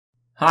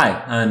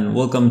Hi, and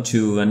welcome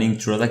to an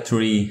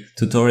introductory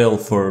tutorial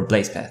for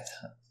Blazedpath.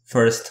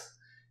 First,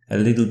 a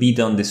little bit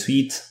on the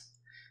suite.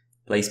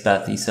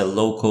 Blazedpath is a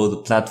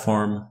low-code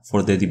platform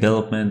for the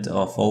development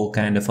of all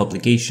kinds of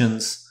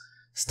applications,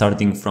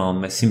 starting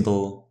from a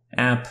simple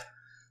app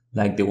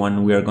like the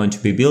one we are going to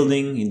be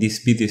building in this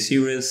video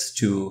series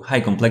to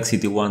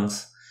high-complexity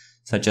ones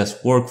such as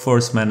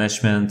workforce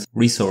management,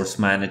 resource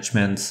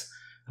management,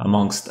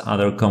 amongst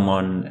other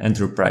common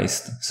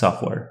enterprise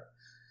software.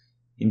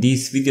 In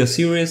this video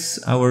series,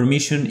 our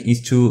mission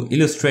is to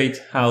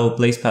illustrate how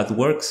Blazedpath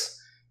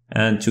works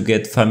and to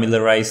get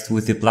familiarized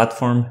with the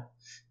platform.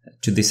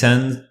 To this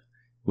end,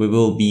 we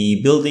will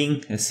be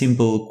building a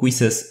simple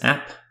quizzes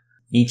app.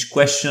 Each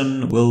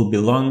question will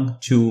belong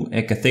to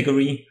a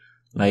category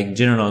like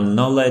general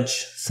knowledge,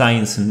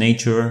 science and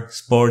nature,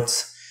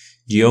 sports,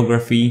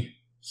 geography,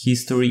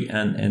 history,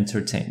 and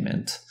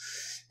entertainment.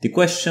 The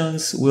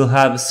questions will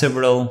have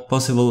several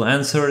possible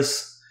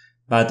answers,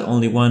 but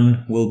only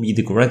one will be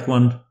the correct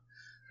one.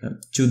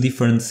 Two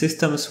different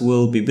systems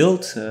will be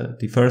built.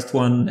 The first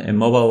one, a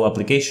mobile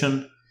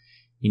application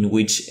in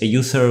which a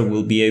user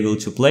will be able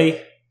to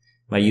play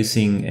by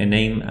using a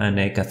name and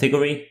a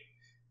category.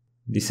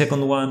 The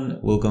second one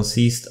will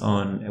consist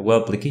on a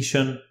web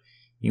application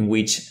in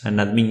which an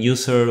admin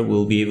user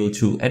will be able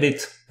to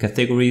edit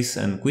categories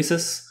and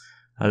quizzes,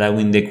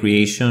 allowing the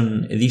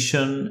creation,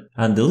 edition,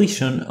 and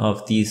deletion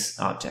of these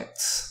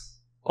objects.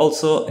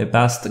 Also, a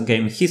past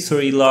game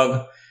history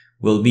log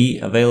will be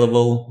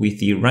available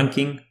with the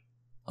ranking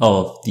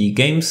of the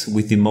games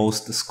with the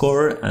most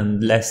score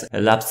and less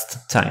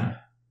elapsed time.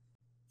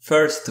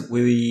 First,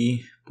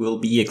 we will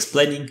be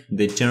explaining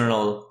the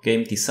general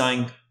game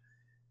design.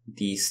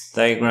 This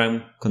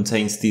diagram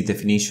contains the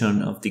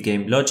definition of the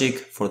game logic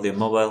for the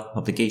mobile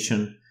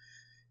application,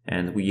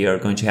 and we are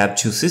going to have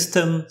two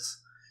systems: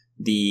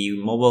 the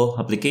mobile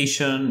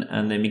application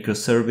and a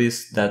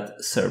microservice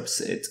that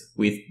serves it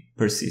with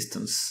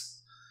persistence.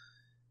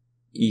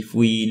 If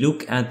we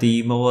look at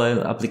the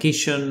mobile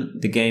application,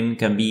 the game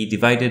can be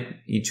divided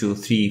into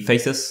three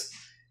phases.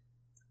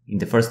 In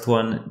the first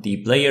one, the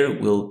player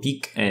will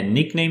pick a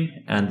nickname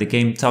and the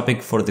game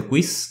topic for the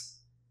quiz.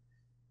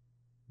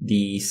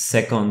 The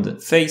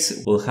second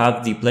phase will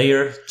have the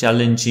player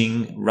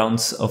challenging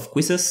rounds of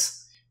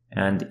quizzes,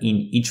 and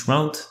in each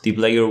round, the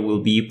player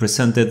will be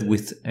presented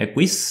with a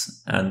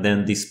quiz and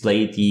then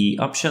display the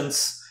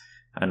options.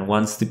 And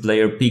once the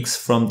player picks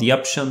from the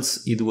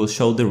options, it will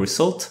show the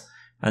result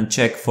and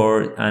check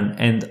for an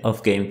end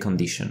of game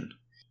condition.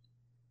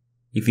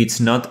 If it's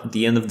not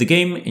the end of the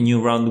game, a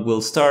new round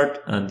will start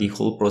and the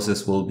whole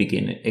process will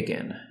begin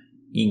again.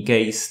 In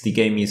case the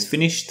game is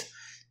finished,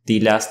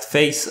 the last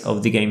phase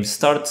of the game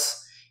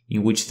starts,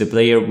 in which the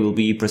player will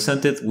be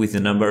presented with the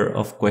number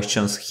of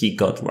questions he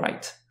got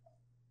right.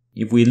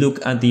 If we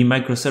look at the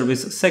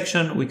microservice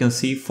section, we can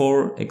see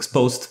 4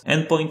 exposed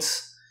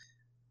endpoints.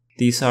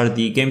 These are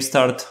the game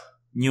start,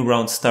 new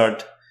round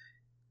start,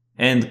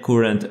 end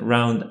current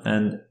round,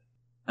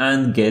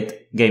 and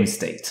get game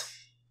state.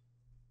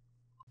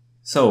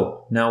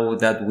 So now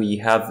that we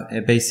have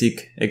a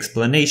basic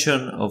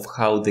explanation of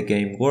how the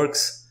game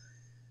works,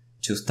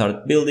 to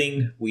start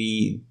building,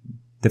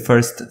 the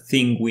first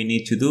thing we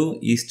need to do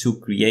is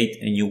to create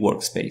a new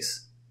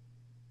workspace.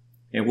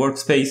 A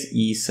workspace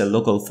is a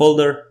local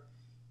folder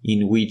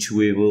in which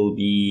we will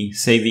be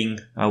saving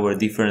our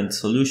different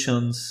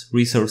solutions,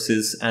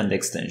 resources, and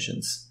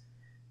extensions.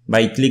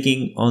 By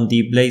clicking on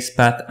the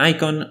Blazedpath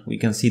icon, we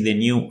can see the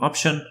new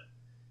option,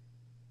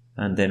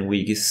 and then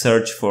we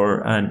search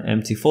for an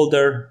empty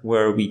folder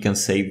where we can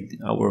save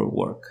our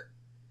work.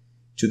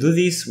 To do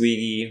this,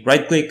 we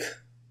right-click,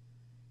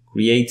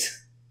 create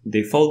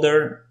the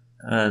folder,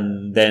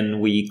 and then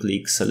we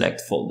click Select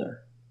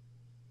Folder.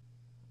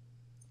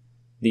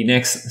 The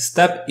next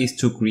step is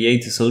to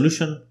create a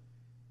solution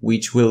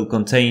which will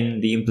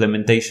contain the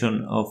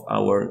implementation of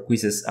our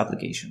quizzes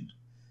application.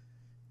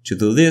 To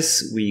do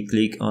this, we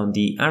click on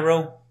the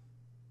arrow,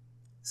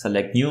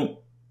 select New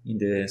in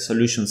the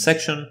Solution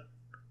section,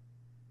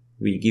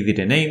 we give it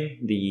a name,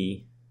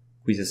 the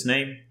quizzes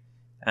name,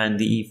 and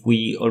if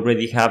we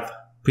already have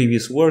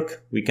previous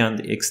work, we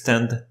can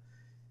extend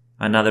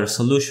another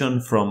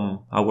solution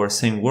from our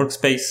same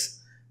workspace,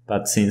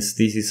 but since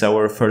this is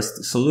our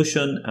first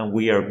solution and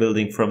we are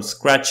building from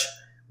scratch,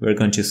 we're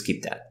going to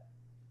skip that.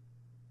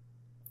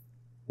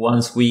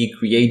 Once we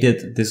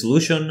created the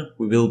solution,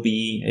 we will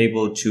be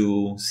able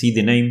to see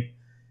the name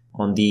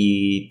on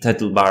the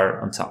title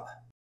bar on top.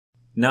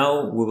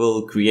 Now we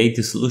will create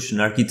the solution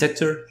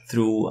architecture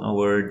through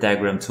our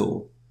diagram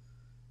tool.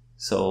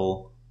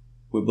 So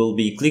we will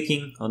be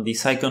clicking on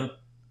this icon,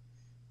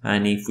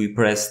 and if we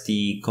press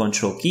the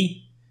Ctrl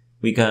key,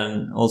 we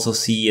can also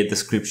see a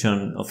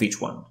description of each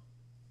one.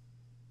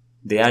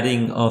 The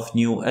adding of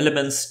new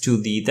elements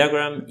to the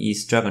diagram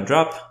is drag and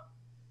drop.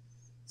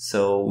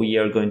 So we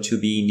are going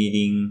to be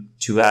needing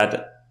to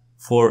add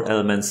 4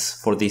 elements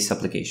for this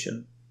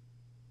application.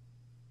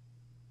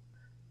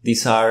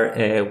 These are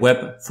a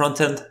web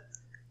frontend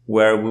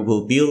where we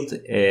will build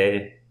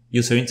a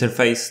user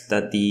interface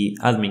that the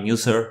admin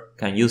user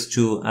can use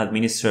to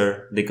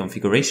administer the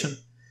configuration,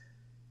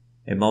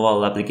 a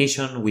mobile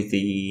application with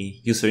the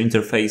user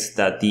interface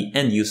that the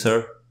end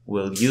user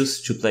will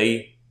use to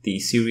play the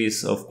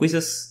series of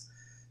quizzes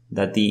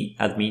that the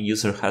admin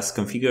user has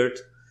configured,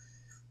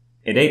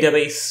 a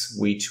database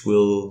which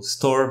will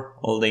store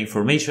all the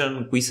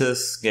information,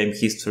 quizzes, game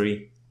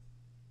history,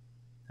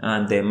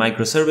 and the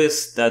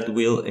microservice that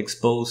will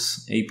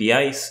expose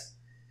APIs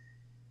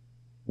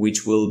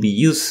which will be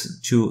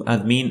used to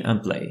admin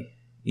and play.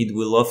 It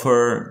will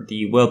offer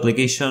the web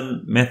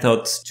application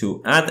methods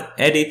to add,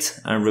 edit,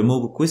 and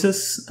remove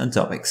quizzes and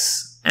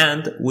topics,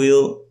 and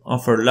will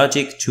offer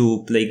logic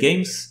to play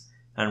games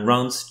and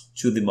rounds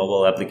to the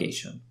mobile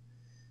application.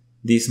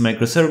 This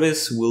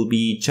microservice will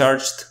be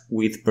charged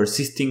with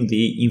persisting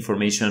the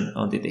information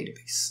on the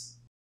database.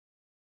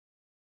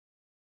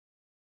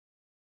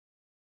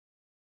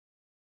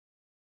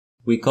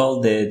 We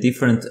call the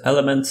different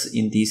elements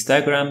in this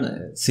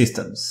diagram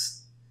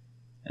systems.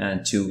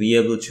 And to be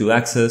able to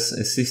access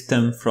a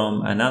system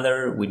from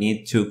another, we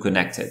need to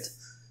connect it.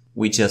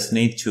 We just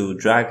need to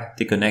drag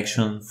the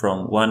connection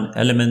from one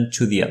element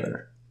to the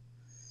other.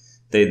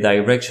 The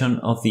direction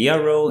of the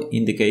arrow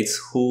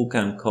indicates who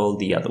can call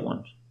the other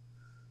one.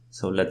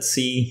 So let's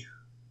see.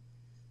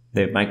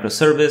 The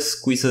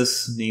microservice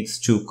quizzes needs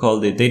to call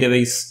the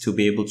database to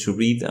be able to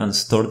read and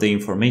store the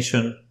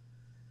information.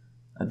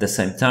 At the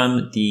same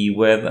time, the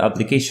web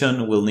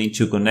application will need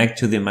to connect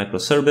to the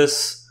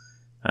microservice,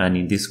 and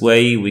in this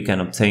way we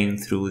can obtain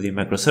through the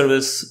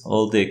microservice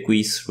all the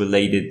quiz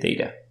related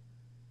data.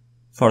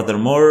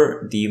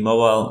 Furthermore, the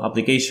mobile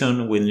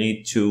application will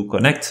need to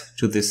connect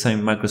to the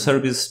same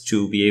microservice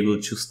to be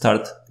able to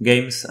start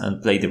games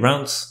and play the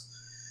rounds.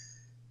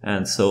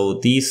 And so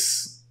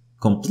this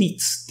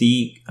completes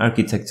the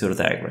architecture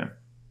diagram.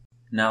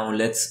 Now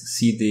let's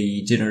see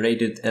the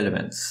generated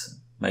elements.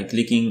 By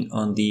clicking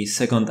on the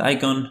second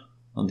icon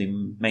on the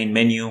main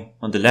menu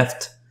on the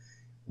left,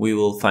 we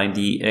will find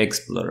the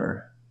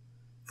Explorer.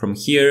 From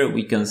here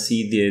we can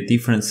see the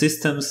different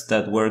systems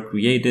that were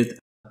created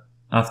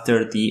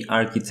after the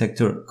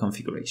architecture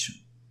configuration.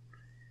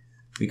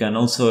 We can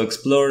also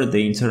explore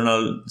the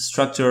internal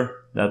structure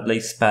that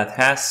Blazedpath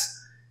has,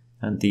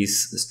 and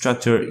this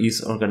structure is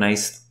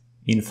organized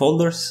in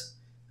folders,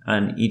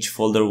 and each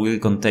folder will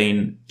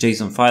contain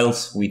JSON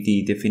files with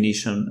the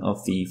definition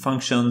of the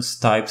functions,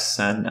 types,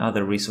 and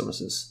other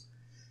resources.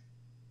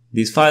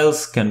 These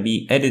files can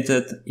be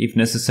edited if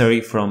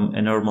necessary from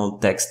a normal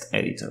text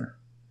editor.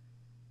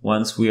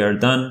 Once we are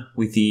done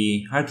with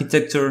the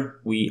architecture,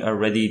 we are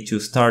ready to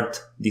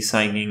start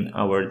designing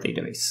our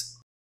database.